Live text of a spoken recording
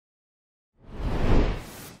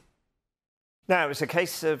Now, it was a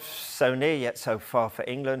case of so near yet so far for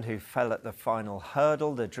England, who fell at the final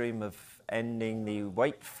hurdle. The dream of ending the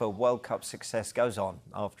wait for World Cup success goes on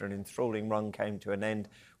after an enthralling run came to an end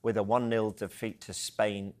with a 1-0 defeat to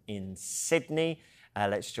Spain in Sydney.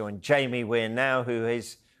 Let's join Jamie Weir now, who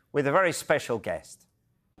is with a very special guest.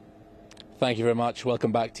 Thank you very much.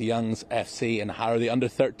 Welcome back to Young's FC in Harrow, the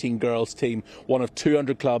under-13 girls team, one of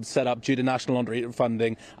 200 clubs set up due to national under-18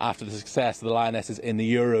 funding after the success of the Lionesses in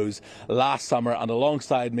the Euros last summer. And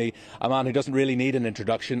alongside me, a man who doesn't really need an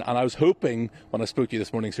introduction. And I was hoping, when I spoke to you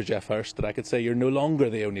this morning, Sir Geoff Hurst, that I could say you're no longer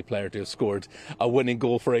the only player to have scored a winning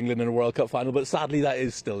goal for England in a World Cup final. But sadly, that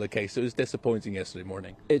is still the case. It was disappointing yesterday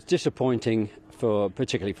morning. It's disappointing,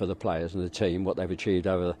 particularly for the players and the team, what they've achieved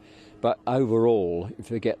But overall, if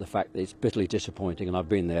you forget the fact that it's bitterly disappointing, and I've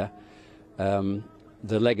been there,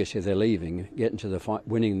 the legacy they're leaving, getting to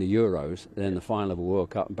winning the Euros, then the final of a World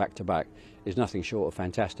Cup back-to-back, is nothing short of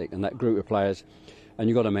fantastic. And that group of players, and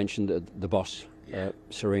you've got to mention the boss,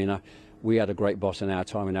 Sarina. We had a great boss in our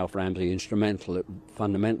time in Alf Ramsey,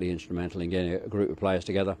 fundamentally instrumental in getting a group of players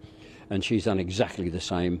together. And she's done exactly the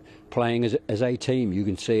same, playing as a team. You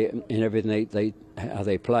can see it in everything how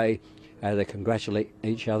they play. They congratulate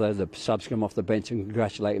each other, the subs come off the bench and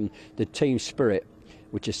congratulate them. The team spirit,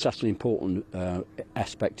 which is such an important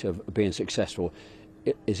aspect of being successful,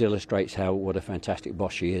 illustrates what a fantastic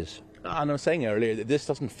boss she is. And I was saying earlier that this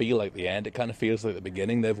doesn't feel like the end, it kind of feels like the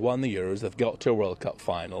beginning. They've won the Euros, they've got to a World Cup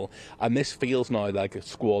final, and this feels now like a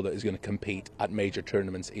squad that is going to compete at major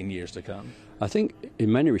tournaments in years to come. I think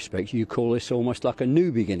in many respects you call this almost like a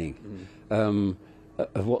new beginning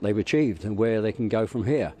of what they've achieved and where they can go from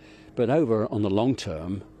here. But over on the long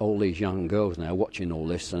term, all these young girls now watching all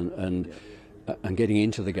this and getting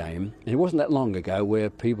into the game. And it wasn't that long ago where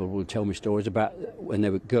people would tell me stories about when they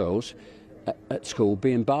were girls at school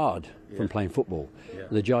being barred from playing football.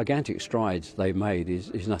 The gigantic strides they've made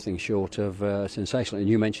is nothing short of sensational. And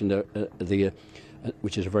you mentioned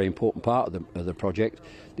which is a very important part of the project,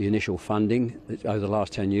 the initial funding over the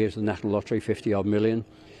last 10 years, the National Lottery, 50-odd million,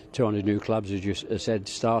 200 new clubs, as you said,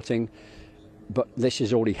 starting. But this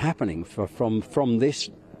is already happening. From this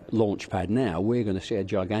launch pad now, we're going to see a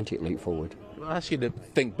gigantic leap forward. I'll ask you to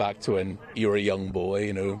think back to when you were a young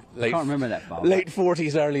boy, I can't remember that far. Late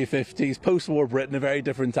 40s, early 50s, post-war Britain, a very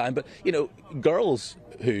different time. But, girls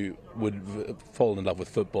who would fall in love with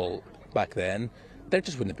football back then, there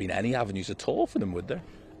just wouldn't have been any avenues at all for them, would there?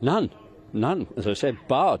 None. As I said,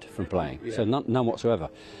 barred from playing, so none whatsoever.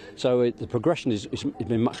 So the progression has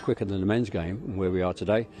been much quicker than the men's game, where we are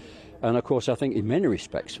today. And of course, I think in many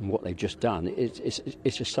respects, from what they've just done,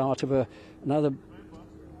 it's a start of another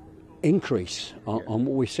increase on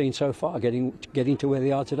what we've seen so far, getting to where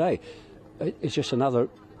they are today. It's just another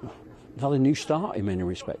new start in many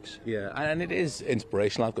respects. Yeah, and it is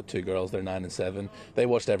inspirational. I've got two girls, they're 9 and 7. They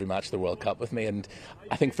watched every match of the World Cup with me, and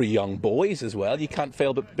I think for young boys as well, you can't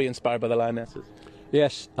fail but be inspired by the Lionesses.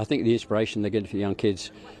 Yes, I think the inspiration they get for young kids,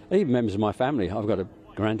 and even members of my family. I've got a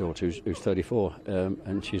granddaughter who's 34,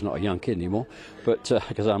 and she's not a young kid anymore, but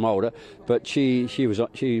because I'm older. But she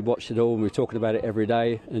watched it all, and we were talking about it every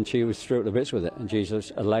day, and she was through the bits with it. And she's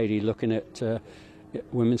a lady looking at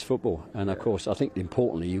women's football. And of course, I think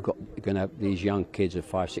importantly, you're going to have these young kids of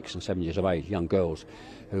 5, 6, and 7 years of age, young girls,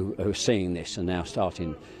 who are seeing this and now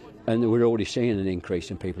starting. And we're already seeing an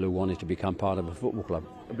increase in people who wanted to become part of a football club.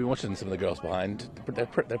 I've been watching some of the girls behind. They're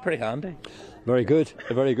pretty handy. Very good.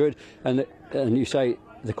 They're very good. And you say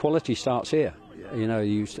the quality starts here.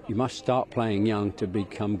 You must start playing young to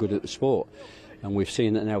become good at the sport. And we've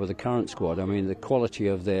seen that now with the current squad. I mean, the quality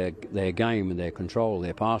of their game and their control,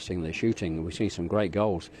 their passing, their shooting. We've seen some great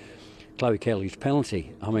goals. Chloe Kelly's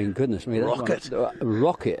penalty. I mean, goodness me. Rocket.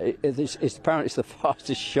 Rocket. It's apparently it's the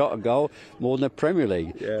fastest shot at goal, more than the Premier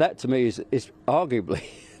League. Yeah. That to me is arguably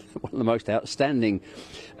one of the most outstanding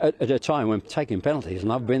at a time when taking penalties,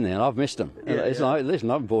 and I've been there and I've missed them. Like,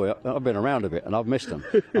 listen, I've been around a bit and I've missed them.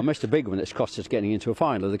 I missed a big one that's cost us getting into a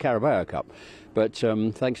final of the Carabao Cup. But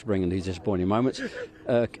thanks for bringing these disappointing moments.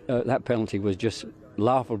 That penalty was just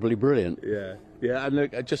laughably brilliant. Yeah, and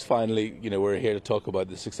look, just finally, we're here to talk about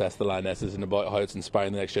the success of the Lionesses and about how it's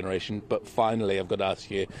inspiring the next generation. But finally, I've got to ask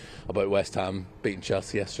you about West Ham beating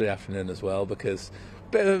Chelsea yesterday afternoon as well, because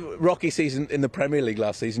bit of a rocky season in the Premier League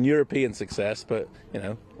last season, European success, but,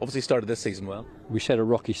 obviously started this season well. We said a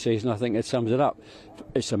rocky season, I think it sums it up.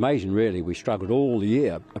 It's amazing, really. We struggled all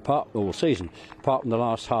season, apart from the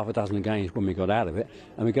last half a dozen games when we got out of it,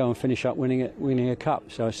 and we go and finish up winning a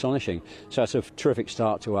cup. So astonishing. So it's a terrific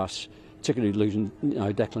start to us, particularly losing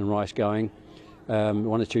Declan Rice going, 1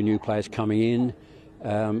 or 2 new players coming in.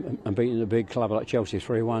 and beating a big club like Chelsea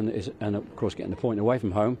 3-1 and of course getting the point away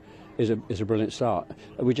from home is a brilliant start.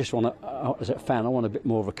 We just want to, as a fan, I want a bit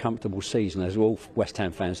more of a comfortable season, as all West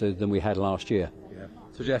Ham fans do, than we had last year.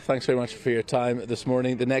 So Geoff, thanks very much for your time this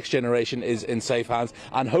morning. The next generation is in safe hands,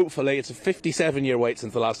 and hopefully, it's a 57-year wait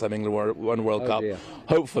since the last time England won a World Cup. Dear.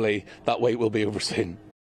 Hopefully that wait will be over soon.